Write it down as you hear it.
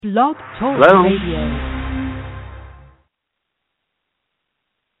Blog Talk Hello? Radio.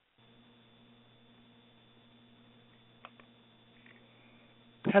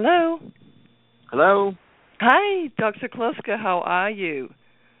 Hello. Hello? Hi, Dr. Kluska. How are you?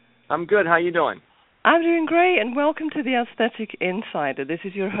 I'm good. How you doing? I'm doing great, and welcome to the Aesthetic Insider. This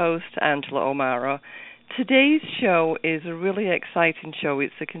is your host, Angela O'Mara. Today's show is a really exciting show.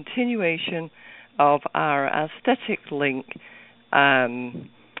 It's a continuation of our Aesthetic Link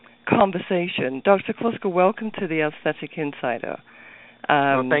conversation. Dr. Kluska, welcome to the Aesthetic Insider.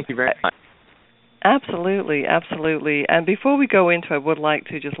 Well, thank you very much. Absolutely, absolutely. And before we go into it, I would like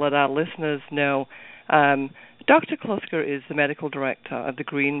to just let our listeners know Dr. Kluska is the medical director of the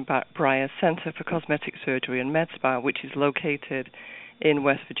Greenbrier Center for Cosmetic Surgery and Med Spa, which is located in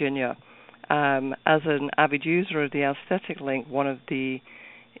West Virginia. As an avid user of the Aesthetic Link, one of the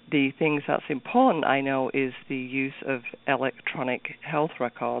things that's important, I know, is the use of electronic health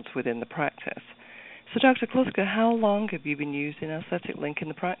records within the practice. So, Dr. Kluska, how long have you been using Aesthetic Link in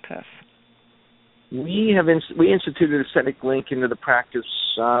the practice? We instituted Aesthetic Link into the practice,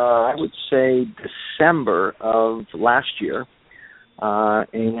 I would say December of last year,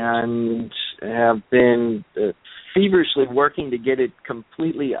 and have been feverishly working to get it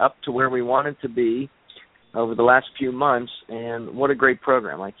completely up to where we want it to be over the last few months. And what a great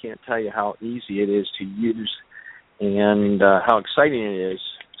program. I can't tell you how easy it is to use and how exciting it is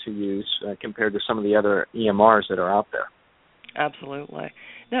to use compared to some of the other EMRs that are out there. Absolutely.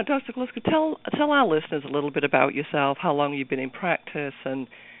 Now, Dr. Kluska, tell our listeners a little bit about yourself, how long you've been in practice, and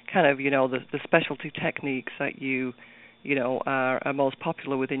kind of, the specialty techniques that you are most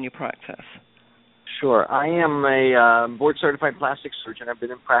popular within your practice. Sure. I am a board-certified plastic surgeon. I've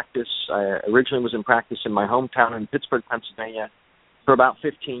been in practice. I originally was in practice in my hometown in Pittsburgh, Pennsylvania, for about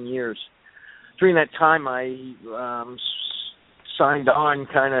 15 years. During that time, I signed on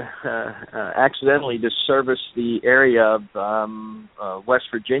kind of accidentally to service the area of West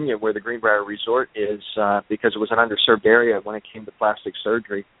Virginia where the Greenbrier Resort is because it was an underserved area when it came to plastic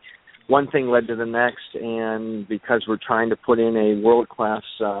surgery. One thing led to the next, and because we're trying to put in a world-class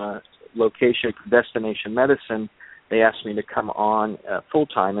location for destination medicine, they asked me to come on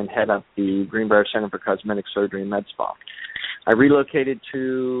full-time and head up the Greenbrier Center for Cosmetic Surgery and Med Spa. I relocated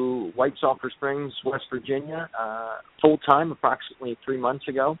to White Sulphur Springs, West Virginia, full-time approximately 3 months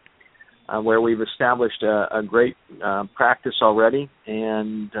ago, where we've established a great practice already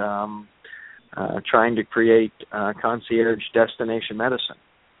and trying to create concierge destination medicine.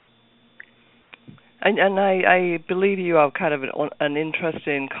 And I believe you are kind of an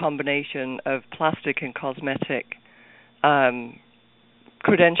interesting combination of plastic and cosmetic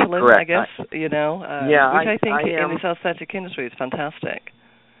credentialing, Correct. I guess, which I think in this aesthetic industry is fantastic.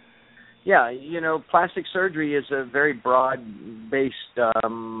 Yeah, plastic surgery is a very broad-based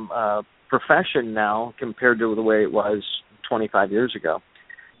profession now compared to the way it was 25 years ago.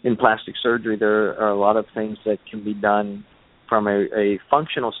 In plastic surgery, there are a lot of things that can be done from a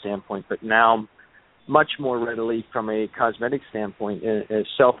functional standpoint, but now much more readily from a cosmetic standpoint, a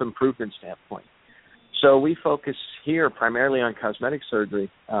self-improvement standpoint. So we focus here primarily on cosmetic surgery,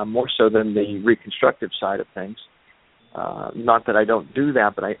 more so than the reconstructive side of things. Not that I don't do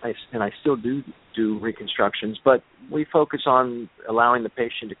that, but I still do reconstructions. But we focus on allowing the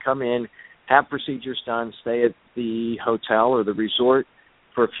patient to come in, have procedures done, stay at the hotel or the resort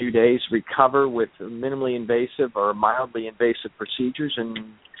for a few days, recover with minimally invasive or mildly invasive procedures, and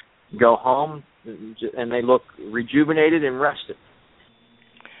go home, and they look rejuvenated and rested.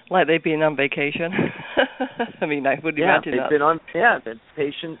 Like they've been on vacation. I mean, I would imagine that. The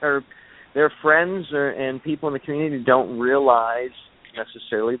patient or their friends and people in the community don't realize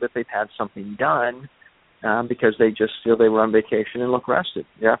necessarily that they've had something done because they just feel they were on vacation and look rested.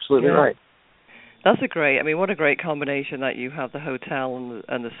 You're absolutely right. That's what a great combination that you have the hotel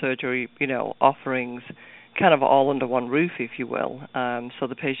and the surgery, offerings kind of all under one roof, if you will, so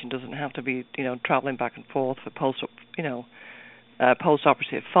the patient doesn't have to be, traveling back and forth for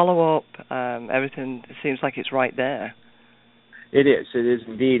post-operative follow-up. Everything seems like it's right there. It is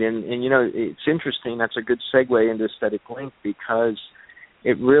indeed. And it's interesting. That's a good segue into Aesthetic Link because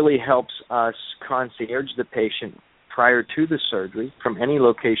it really helps us concierge the patient prior to the surgery from any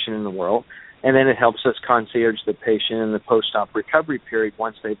location in the world, and then it helps us concierge the patient in the post-op recovery period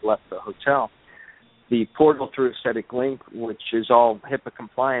once they've left the hotel. The portal through Aesthetic Link, which is all HIPAA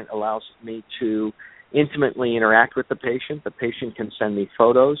compliant, allows me to intimately interact with the patient. The patient can send me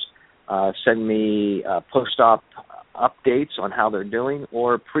photos, send me post-op updates on how they're doing,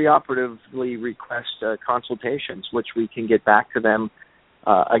 or preoperatively request consultations, which we can get back to them,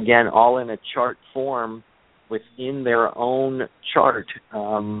 again, all in a chart form within their own chart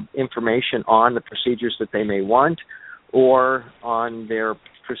information on the procedures that they may want or on their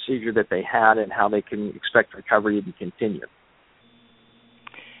procedure that they had and how they can expect recovery to continue.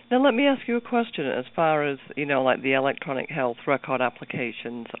 Now, let me ask you a question as far as, like the electronic health record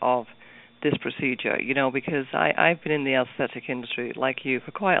applications of this procedure, because I've been in the aesthetic industry like you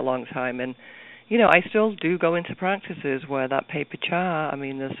for quite a long time, and, I still do go into practices where that paper chart,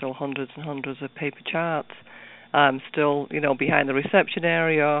 there's still hundreds and hundreds of paper charts still, behind the reception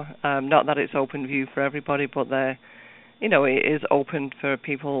area. Not that it's open view for everybody, but it is open for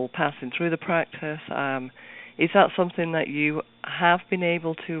people passing through the practice. Is that something that you have been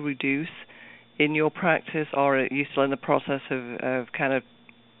able to reduce in your practice, or are you still in the process of kind of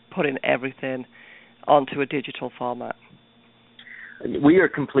putting everything onto a digital format? We are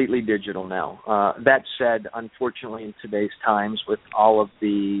completely digital now. That said, unfortunately, in today's times, with all of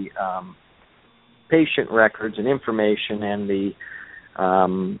the patient records and information and the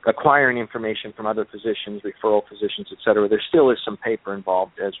acquiring information from other physicians, referral physicians, et cetera, there still is some paper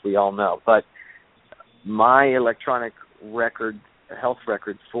involved, as we all know. But my electronic health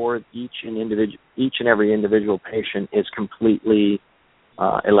record for each and every individual patient is completely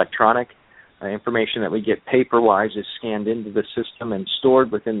electronic. Information that we get paper-wise is scanned into the system and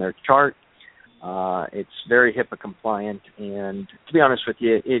stored within their chart. It's very HIPAA compliant, and to be honest with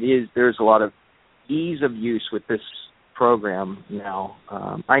you, there's a lot of ease of use with this program now.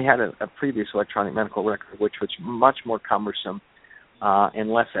 I had a previous electronic medical record which was much more cumbersome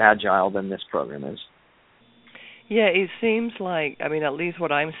and less agile than this program is. Yeah, it seems like, at least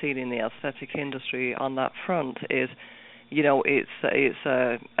what I'm seeing in the aesthetic industry on that front is,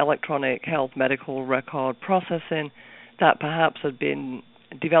 it's electronic health medical record processing that perhaps had been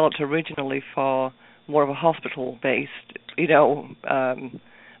developed originally for more of a hospital-based,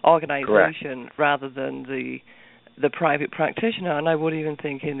 organization. Correct. Rather than the private practitioner. And I would even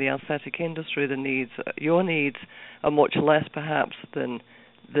think in the aesthetic industry, your needs are much less perhaps than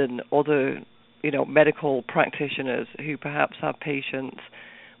other medical practitioners who perhaps have patients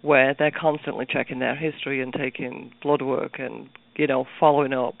where they're constantly checking their history and taking blood work and,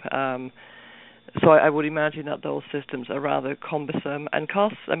 following up. So I would imagine that those systems are rather cumbersome and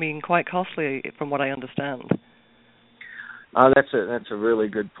quite costly from what I understand. That's a really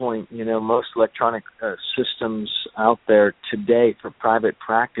good point. Most electronic systems out there today for private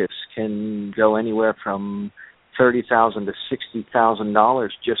practice can go anywhere from $30,000 to $60,000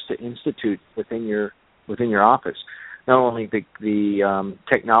 just to institute within your office. Not only the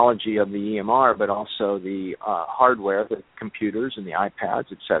technology of the EMR, but also the hardware, the computers and the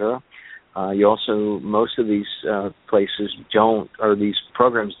iPads, etc. Most of these places these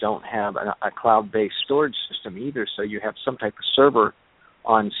programs don't have a cloud-based storage system either, so you have some type of server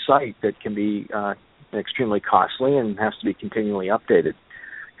on site that can be extremely costly and has to be continually updated.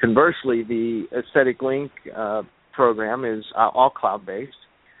 Conversely, the Aesthetic Link program is all cloud-based.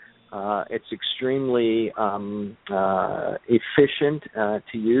 It's extremely efficient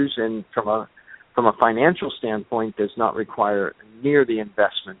to use, and from a financial standpoint, does not require near the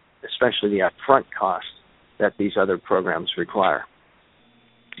investment, especially the upfront cost, that these other programs require.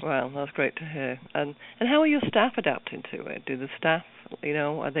 Well, that's great to hear. And how are your staff adapting to it? Do the staff,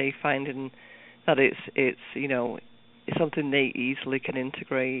 are they finding that it's something they easily can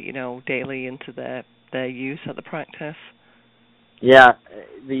integrate, daily into their use at the practice? Yeah,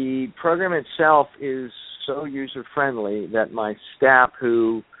 the program itself is so user-friendly that my staff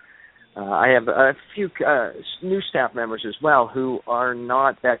I have a few new staff members as well who are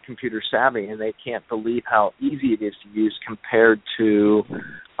not that computer savvy, and they can't believe how easy it is to use compared to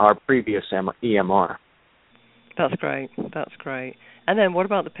our previous EMR. That's great. And then what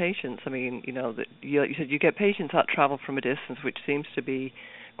about the patients? You said you get patients that travel from a distance, which seems to be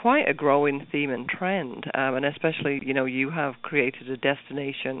quite a growing theme and trend, and especially, you have created a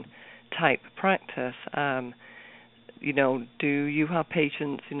destination-type practice. Do you have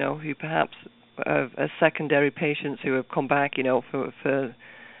patients, who perhaps as secondary patients who have come back, for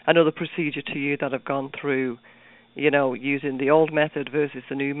another procedure to you that have gone through, using the old method versus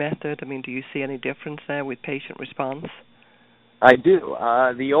the new method? Do you see any difference there with patient response? I do.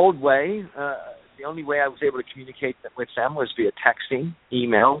 The old way, the only way I was able to communicate with them was via texting,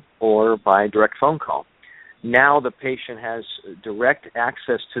 email, or by direct phone call. Now the patient has direct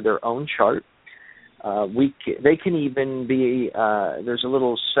access to their own chart. They can even be, there's a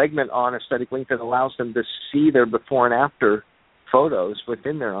little segment on Aesthetic Link that allows them to see their before and after photos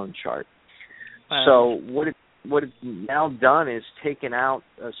within their own chart. Wow. So what it's now done is taken out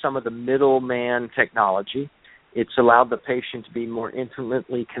some of the middleman technology. It's allowed the patient to be more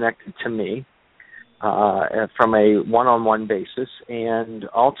intimately connected to me. from a one-on-one basis, and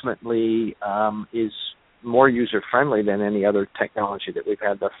ultimately is more user-friendly than any other technology that we've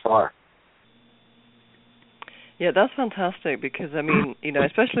had thus far. Yeah, that's fantastic because, I mean,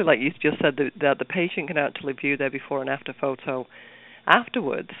 especially like you just said, that the patient can actually view their before and after photo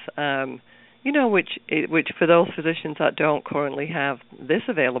afterwards, which for those physicians that don't currently have this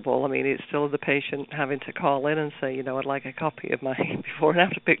available, I mean, it's still the patient having to call in and say, I'd like a copy of my before and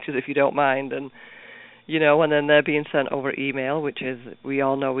after pictures if you don't mind, and then they're being sent over email, which is, we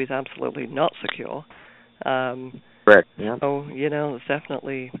all know, is absolutely not secure. Correct. Yeah. So it's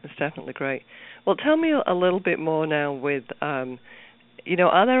definitely great. Well, tell me a little bit more now. With are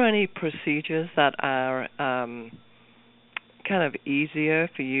there any procedures that are kind of easier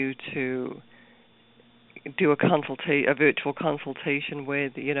for you to do a virtual consultation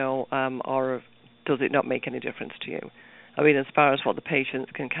with, or does it not make any difference to you? I mean, as far as what the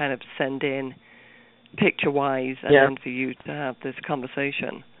patients can kind of send in picture-wise, and then for you to have this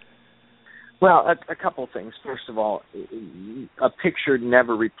conversation. Well, a couple of things. First of all, a picture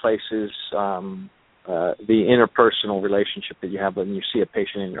never replaces the interpersonal relationship that you have when you see a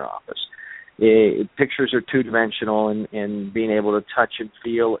patient in your office. Pictures are two-dimensional, and being able to touch and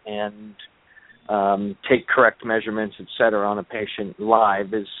feel and take correct measurements, et cetera, on a patient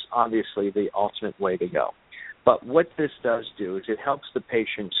live is obviously the ultimate way to go. But what this does do is it helps the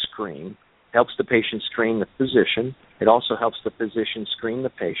patient screen, the physician. It also helps the physician screen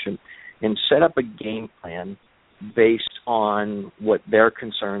the patient and set up a game plan based on what their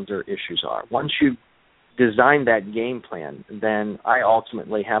concerns or issues are. Once you've designed that game plan, then I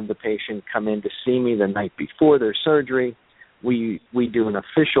ultimately have the patient come in to see me the night before their surgery. We do an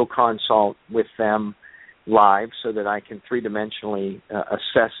official consult with them live so that I can three-dimensionally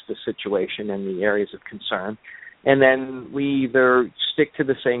assess the situation and the areas of concern. And then we either stick to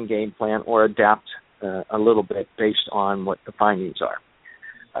the same game plan or adapt a little bit based on what the findings are.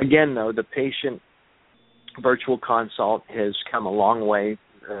 Again, though, the patient virtual consult has come a long way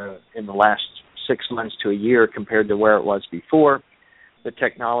in the last 6 months to a year compared to where it was before. The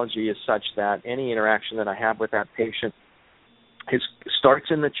technology is such that any interaction that I have with that patient starts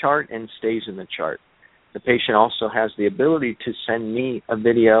in the chart and stays in the chart. The patient also has the ability to send me a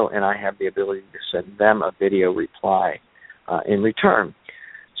video, and I have the ability to send them a video reply in return.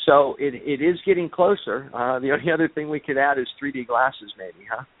 So it is getting closer. The only other thing we could add is 3D glasses, maybe,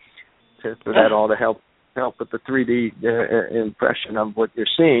 for that all to help with the 3D impression of what you're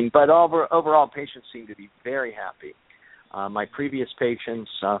seeing. But overall, patients seem to be very happy. My previous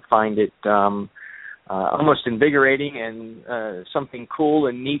patients find it almost invigorating and something cool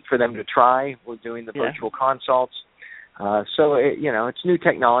and neat for them to try. We're doing the virtual consults. So, it's new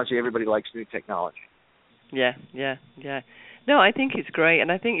technology. Everybody likes new technology. Yeah. No, I think it's great,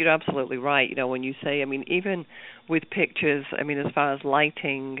 and I think you're absolutely right, when you say, I mean, even with pictures, I mean, as far as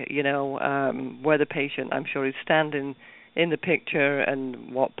lighting, where the patient, I'm sure, is standing in the picture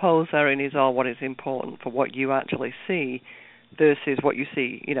and what pose they're in is all what is important for what you actually see versus what you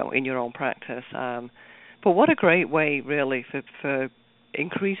see, in your own practice. But what a great way, really, for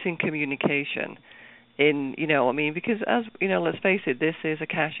increasing communication in, because as, let's face it, this is a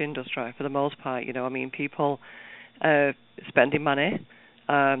cash industry for the most part, people spending money,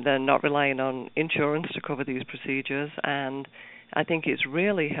 they're not relying on insurance to cover these procedures, and I think it's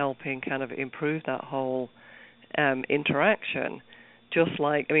really helping kind of improve that whole interaction. Just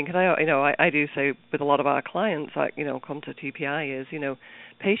like, because I do say with a lot of our clients that, come to TPI is,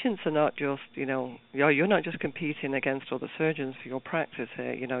 patients are not just, you're not just competing against other surgeons for your practice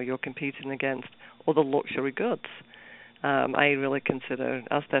here, you're competing against other luxury goods. I really consider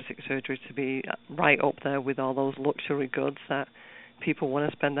aesthetic surgery to be right up there with all those luxury goods that people want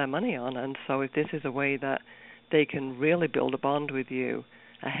to spend their money on. And so if this is a way that they can really build a bond with you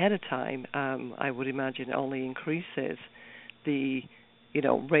ahead of time, I would imagine it only increases the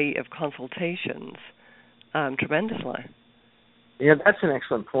rate of consultations tremendously. Yeah, that's an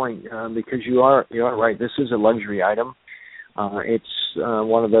excellent point because you are right. This is a luxury item. It's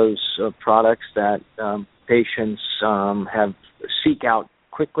one of those products that patients seek out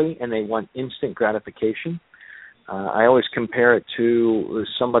quickly, and they want instant gratification. I always compare it to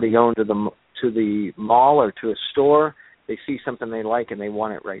somebody going to the mall or to a store. They see something they like and they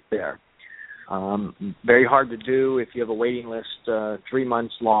want it right there. Very hard to do if you have a waiting list 3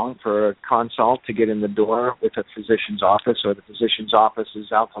 months long for a consult to get in the door with a physician's office, or the physician's office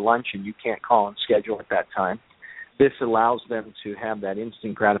is out to lunch and you can't call and schedule at that time. This allows them to have that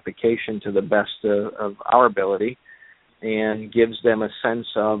instant gratification to the best of our ability and gives them a sense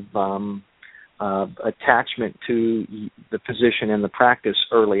of attachment to the physician and the practice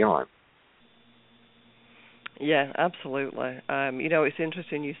early on. Yeah, absolutely. It's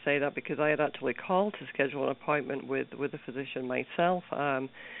interesting you say that because I had actually called to schedule an appointment with a physician myself, and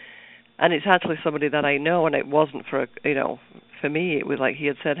it's actually somebody that I know, and it wasn't for me. It was like he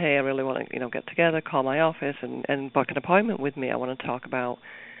had said, "Hey, I really want to, get together, call my office, and book an appointment with me. I want to talk about,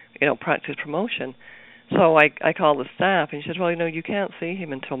 practice promotion." So I called the staff, and she said, "Well, you can't see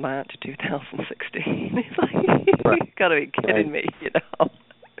him until March 2016." It's like, Right. you've got to be kidding Right. me.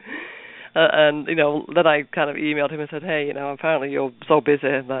 And then I kind of emailed him and said, "Hey, apparently you're so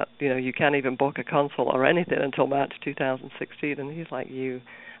busy that you can't even book a consult or anything until March 2016." And he's like,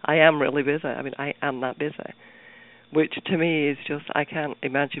 I am really busy. I mean, I am that busy." Which to me is just, I can't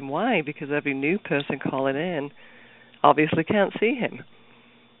imagine why, because every new person calling in obviously can't see him.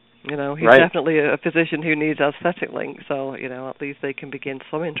 He's Right. definitely a physician who needs aesthetic links, so at least they can begin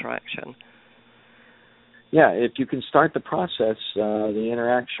some interaction. Yeah, if you can start the process, the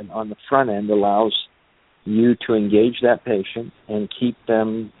interaction on the front end allows you to engage that patient and keep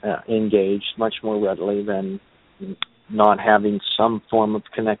them engaged much more readily than not having some form of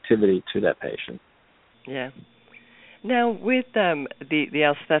connectivity to that patient. Yeah. Now, with the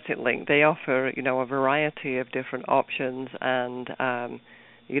aesthetic link, they offer a variety of different options, and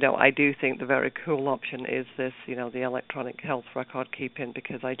I do think the very cool option is this, the electronic health record keeping,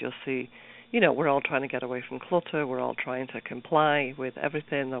 because I just see, we're all trying to get away from clutter. We're all trying to comply with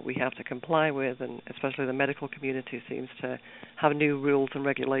everything that we have to comply with, and especially the medical community seems to have new rules and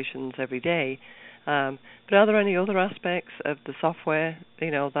regulations every day. But are there any other aspects of the software,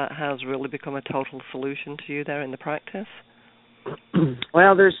 that has really become a total solution to you there in the practice?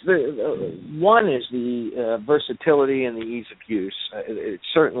 Well, there's one is the versatility and the ease of use. It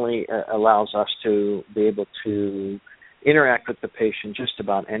certainly allows us to be able to interact with the patient just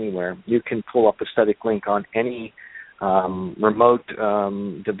about anywhere. You can pull up a static link on any remote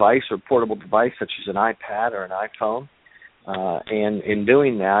device or portable device, such as an iPad or an iPhone. And in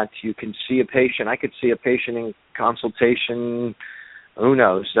doing that, you can see a patient. I could see a patient in consultation, who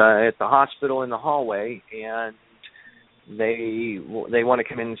knows, at the hospital in the hallway, and they want to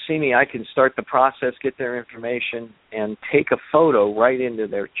come in and see me. I can start the process, get their information, and take a photo right into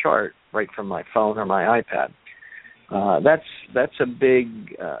their chart, right from my phone or my iPad. That's a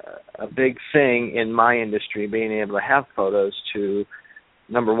big thing in my industry, being able to have photos to,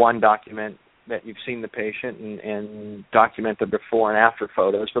 number one, document that you've seen the patient and document the before and after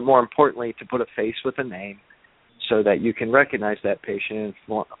photos, but more importantly, to put a face with a name so that you can recognize that patient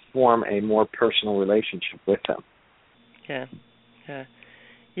and form a more personal relationship with them. Yeah.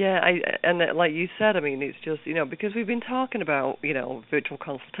 And like you said, I mean, it's just, because we've been talking about, virtual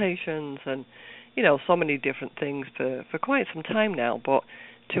consultations and, so many different things for quite some time now, but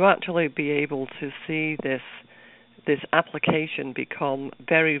to actually be able to see this application become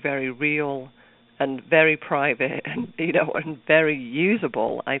very, very real and very private and, and very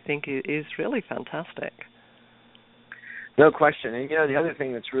usable, I think it is really fantastic. No question. And, the other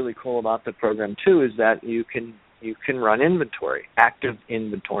thing that's really cool about the program, too, is that you can run inventory, active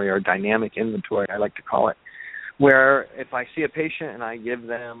inventory or dynamic inventory, I like to call it, where if I see a patient and I give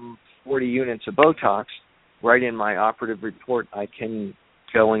them 40 units of Botox, right in my operative report, I can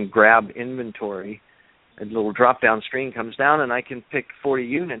go and grab inventory. A little drop-down screen comes down, and I can pick 40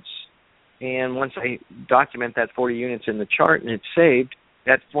 units. And once I document that 40 units in the chart and it's saved,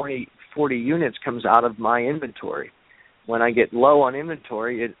 that 40 units comes out of my inventory. When I get low on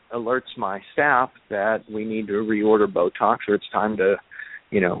inventory, it alerts my staff that we need to reorder Botox, or it's time to,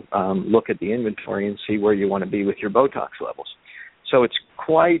 look at the inventory and see where you want to be with your Botox levels. So it's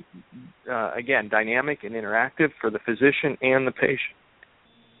quite, again, dynamic and interactive for the physician and the patient.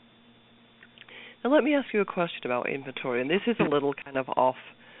 Now let me ask you a question about inventory, and this is a little kind of off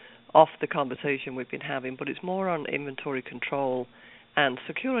the conversation we've been having, but it's more on inventory control and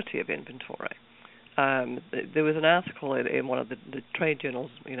security of inventory. There was an article in one of the trade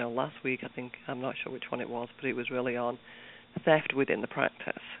journals, last week, I think, I'm not sure which one it was, but it was really on theft within the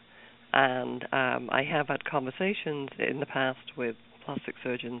practice. And I have had conversations in the past with plastic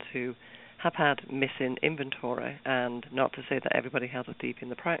surgeons who have had missing inventory, and not to say that everybody has a thief in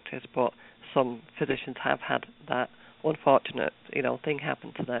the practice, but some physicians have had that unfortunate, thing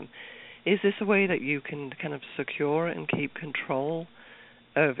happen to them. Is this a way that you can kind of secure and keep control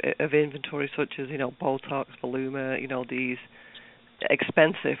of inventory, such as Botox, Voluma, these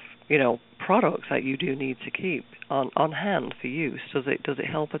expensive products that you do need to keep on hand for use? Does it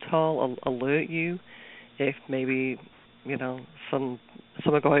help at all alert you if maybe some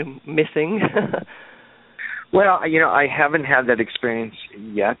are going missing? Well, I haven't had that experience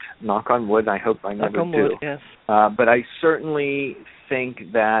yet. Knock on wood. I hope I never do. Knock on wood, yes. But I certainly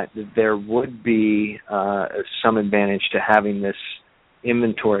think that there would be some advantage to having this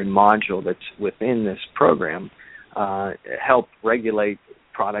inventory module that's within this program help regulate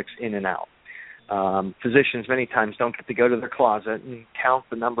products in and out. Physicians many times don't get to go to their closet and count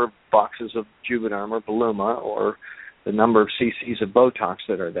the number of boxes of Juvederm or Voluma or the number of cc's of Botox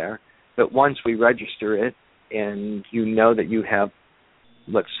that are there. But once we register it, and you know that you have,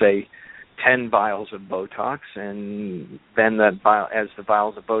 let's say, 10 vials of Botox, and then as the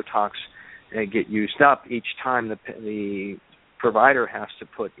vials of Botox get used up, each time the provider has to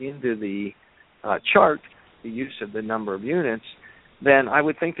put into the chart the use of the number of units, then I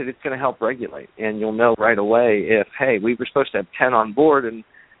would think that it's going to help regulate. And you'll know right away if, hey, we were supposed to have 10 on board, and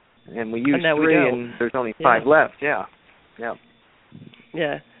we used 3, and there's only 5 left. Yeah.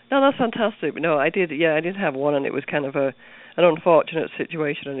 No, that's fantastic. No, I did have one, and it was kind of an unfortunate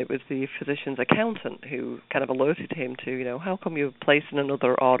situation, and it was the physician's accountant who kind of alerted him to, how come you're placing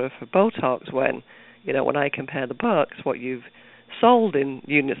another order for Botox when I compare the bucks, what you've sold in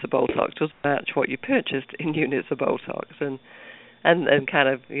units of Botox doesn't match what you purchased in units of Botox, and kind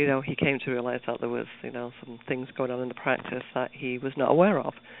of, he came to realize that there was, some things going on in the practice that he was not aware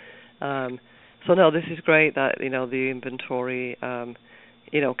of. So no, this is great that, the inventory,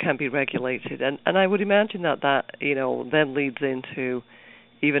 can be regulated. And I would imagine that then leads into,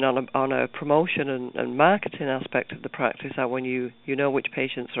 even on a promotion and marketing aspect of the practice, that when you know which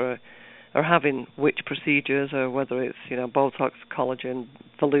patients are having which procedures, or whether it's, Botox, collagen,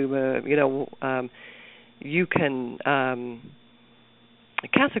 Voluma, you can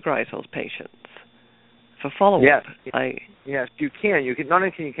categorize those patients for follow-up. Yes, you can. Not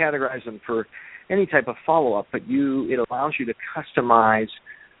only can you categorize them for any type of follow-up, but it allows you to customize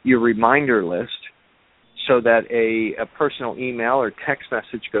your reminder list so that a personal email or text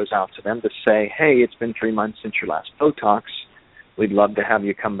message goes out to them to say, hey, it's been 3 months since your last Botox. We'd love to have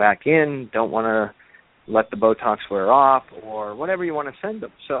you come back in. Don't want to let the Botox wear off, or whatever you want to send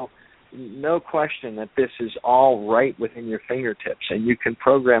them. So no question that this is all right within your fingertips, and you can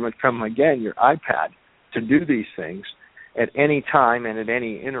program it from, again, your iPad to do these things at any time and at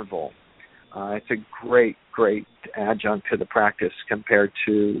any interval. It's a great, great adjunct to the practice compared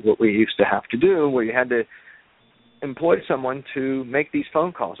to what we used to have to do, where you had to employ someone to make these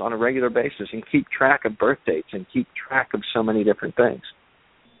phone calls on a regular basis and keep track of birth dates and keep track of so many different things.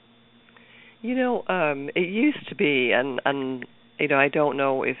 It used to be, and I don't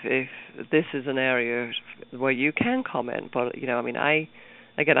know if this is an area where you can comment, but,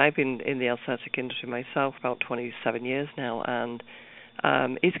 I've been in the aesthetic industry myself about 27 years now, and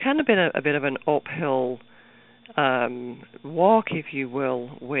it's kind of been a bit of an uphill walk, if you will,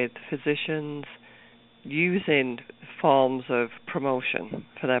 with physicians using forms of promotion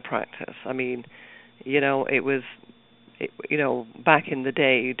for their practice. It was, back in the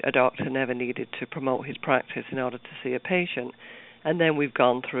day, a doctor never needed to promote his practice in order to see a patient. And then we've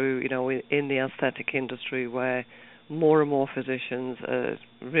gone through, in the aesthetic industry, where more and more physicians are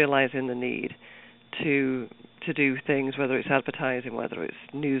realizing the need to do things, whether it's advertising, whether it's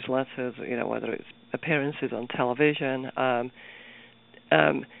newsletters, whether it's appearances on television.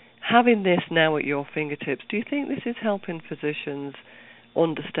 Having this now at your fingertips, do you think this is helping physicians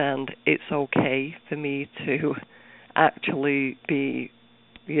understand it's okay for me to actually be,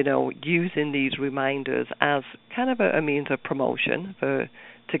 using these reminders as kind of a means of promotion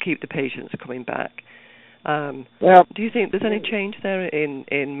to keep the patients coming back? Do you think there's any change there in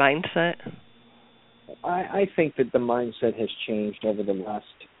mindset? I think that the mindset has changed over the last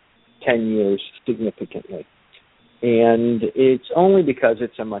 10 years significantly. And it's only because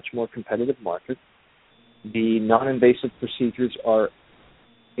it's a much more competitive market. The non-invasive procedures are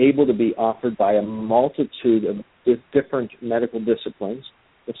able to be offered by a multitude of different medical disciplines.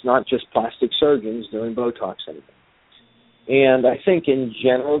 It's not just plastic surgeons doing Botox anymore. And I think in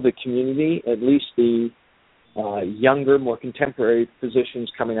general, the community, at least the younger, more contemporary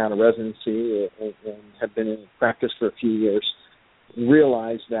physicians coming out of residency and have been in practice for a few years,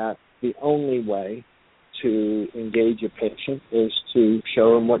 realize that the only way to engage a patient is to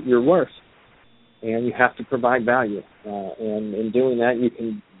show them what you're worth. And you have to provide value. And in doing that, you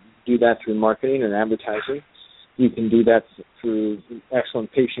can do that through marketing and advertising. You can do that through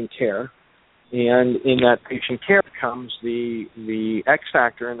excellent patient care. And in that patient care comes the X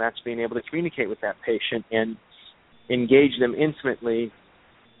factor, and that's being able to communicate with that patient and engage them intimately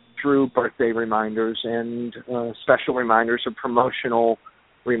through birthday reminders and special reminders or promotional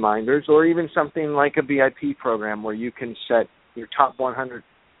reminders, or even something like a VIP program where you can set your top 100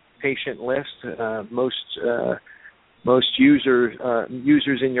 patient list, most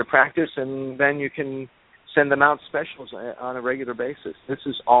users in your practice, and then you can send them out specials on a regular basis. This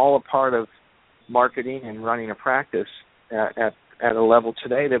is all a part of marketing and running a practice at a level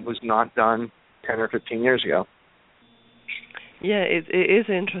today that was not done 10 or 15 years ago. Yeah, it is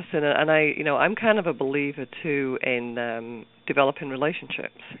interesting, and I'm kind of a believer too in developing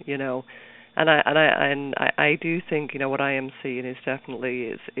relationships, and I do think what I am seeing is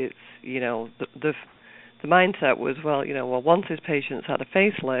definitely it's the mindset was once his patients had a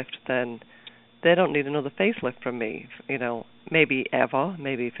facelift, then they don't need another facelift from me, maybe ever,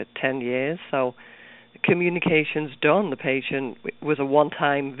 maybe for 10 years. So communication's done. The patient was a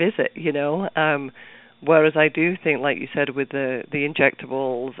one-time visit, whereas I do think, like you said, with the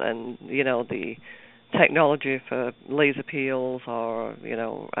injectables and, the technology for laser peels or,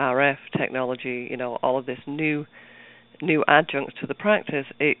 RF technology, all of this new adjuncts to the practice,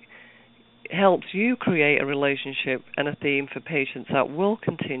 it helps you create a relationship and a theme for patients that will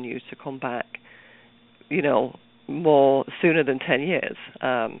continue to come back, more sooner than 10 years.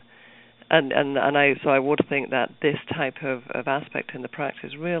 I would think that this type of aspect in the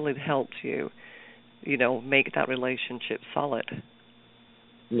practice really helps you, make that relationship solid.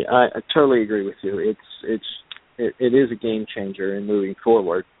 Yeah, I totally agree with you. It is a game changer in moving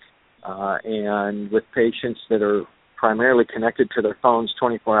forward, and with patients that are primarily connected to their phones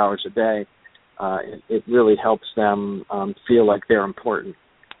 24 hours a day, it really helps them feel like they're important.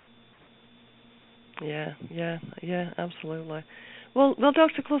 Yeah, absolutely. Well,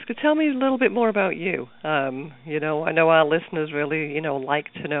 Dr. Kluska, tell me a little bit more about you. I know our listeners really,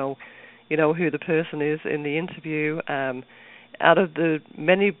 like to know, who the person is in the interview. Out of the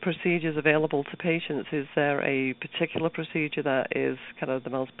many procedures available to patients, is there a particular procedure that is kind of the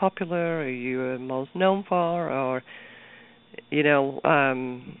most popular, or you are most known for, or,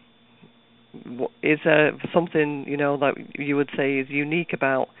 is there something, that you would say is unique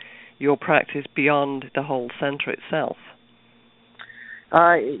about your practice beyond the whole center itself?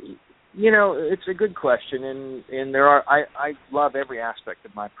 It's a good question, and I love every aspect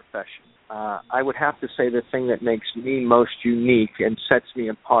of my profession. I would have to say the thing that makes me most unique and sets me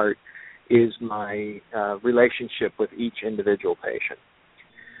apart is my relationship with each individual patient.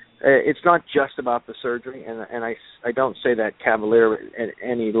 It's not just about the surgery, and I don't say that cavalier at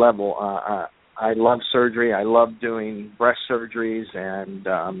any level. I love surgery. I love doing breast surgeries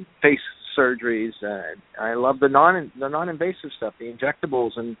and face surgeries. I love the non-invasive stuff, the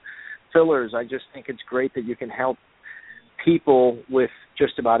injectables and fillers. I just think it's great that you can help people with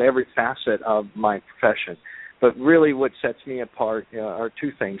just about every facet of my profession. But really what sets me apart are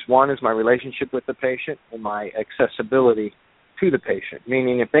two things. One is my relationship with the patient and my accessibility to the patient,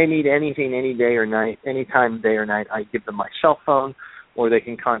 meaning if they need anything any day or night, anytime, day or night, I give them my cell phone, or they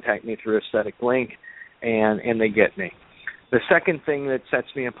can contact me through a static link, and they get me. The second thing that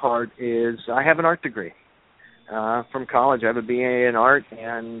sets me apart is I have an art degree from college. I have a BA in art,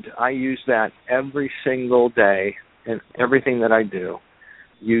 and I use that every single day in everything that I do,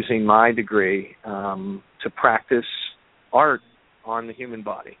 using my degree to practice art on the human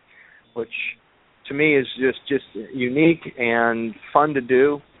body, which to me is just unique and fun to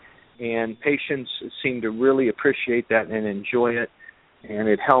do, and patients seem to really appreciate that and enjoy it. And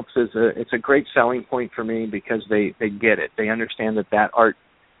it helps it's a great selling point for me because they get it. They understand that art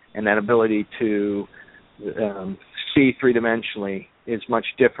and that ability to see three-dimensionally is much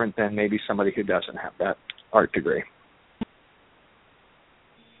different than maybe somebody who doesn't have that art degree.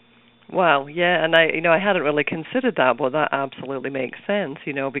 Wow, yeah, and I hadn't really considered that, but that absolutely makes sense,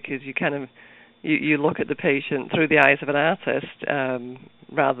 because you kind of you look at the patient through the eyes of an artist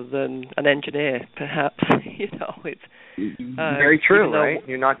rather than an engineer, perhaps. It's very true, right?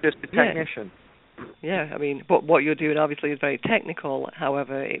 You're not just a technician. Yeah, but what you're doing obviously is very technical.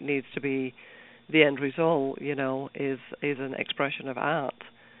 However, it needs to be the end result. Is an expression of art.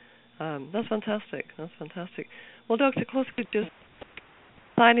 That's fantastic. Well, Dr. Kluska, just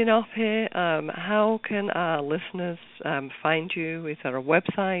signing off here, how can our listeners find you? Is there a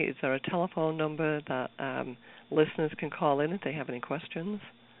website? Is there a telephone number that listeners can call in if they have any questions?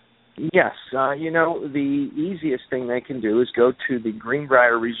 Yes. The easiest thing they can do is go to the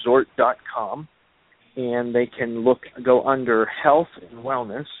greenbrierresort.com, and they can go under health and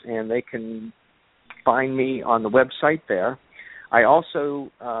wellness, and they can find me on the website there. I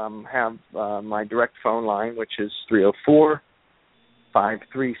also have my direct phone line, which is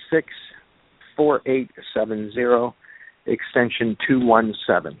 304-536-4870, extension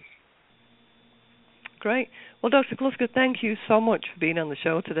 217. Great. Well, Dr. Kluska, thank you so much for being on the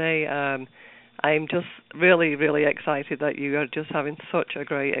show today. I'm just really, really excited that you are just having such a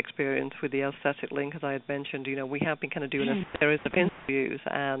great experience with the aesthetic link, as I had mentioned. We have been kind of doing a series of interviews,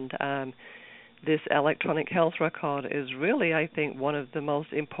 and this electronic health record is really, I think, one of the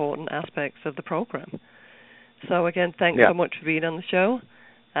most important aspects of the program. So again, thanks so much for being on the show,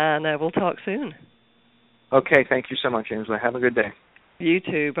 and we'll talk soon. Okay, thank you so much, Angela. Have a good day. You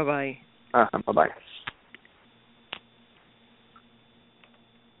too. Bye-bye. Bye-bye.